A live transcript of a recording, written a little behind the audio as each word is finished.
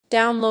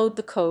Download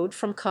the code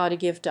from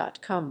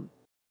codigive.com.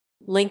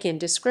 Link in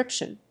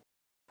description.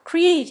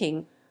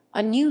 Creating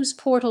a news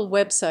portal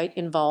website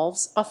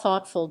involves a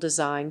thoughtful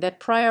design that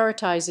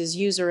prioritizes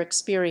user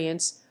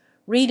experience,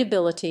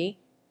 readability,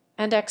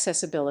 and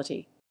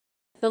accessibility.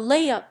 The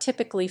layout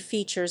typically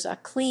features a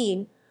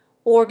clean,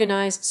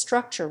 organized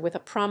structure with a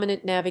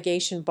prominent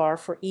navigation bar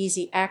for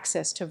easy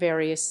access to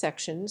various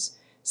sections,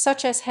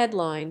 such as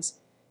headlines,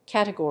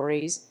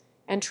 categories,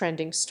 and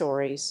trending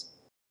stories.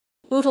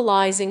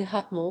 Utilizing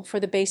HTML for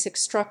the basic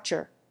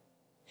structure.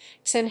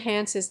 This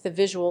enhances the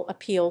visual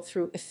appeal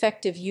through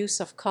effective use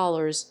of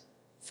colors,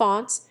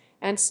 fonts,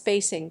 and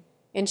spacing,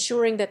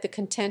 ensuring that the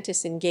content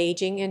is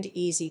engaging and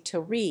easy to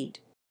read.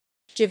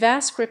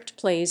 JavaScript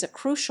plays a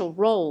crucial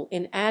role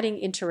in adding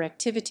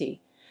interactivity,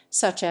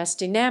 such as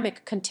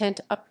dynamic content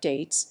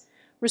updates,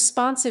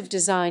 responsive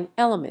design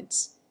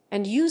elements,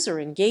 and user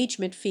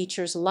engagement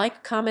features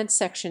like comment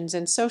sections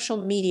and social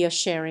media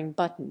sharing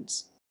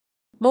buttons.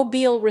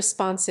 Mobile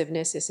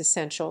responsiveness is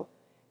essential,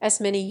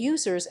 as many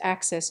users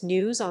access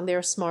news on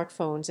their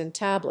smartphones and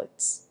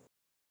tablets.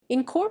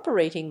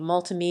 Incorporating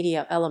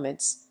multimedia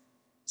elements,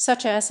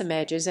 such as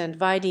images and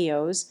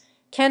videos,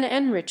 can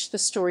enrich the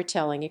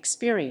storytelling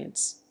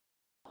experience.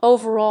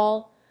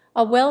 Overall,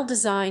 a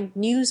well-designed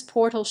news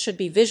portal should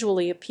be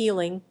visually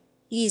appealing,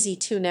 easy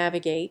to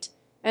navigate,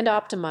 and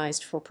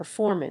optimized for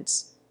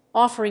performance,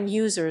 offering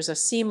users a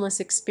seamless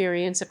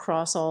experience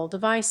across all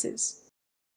devices.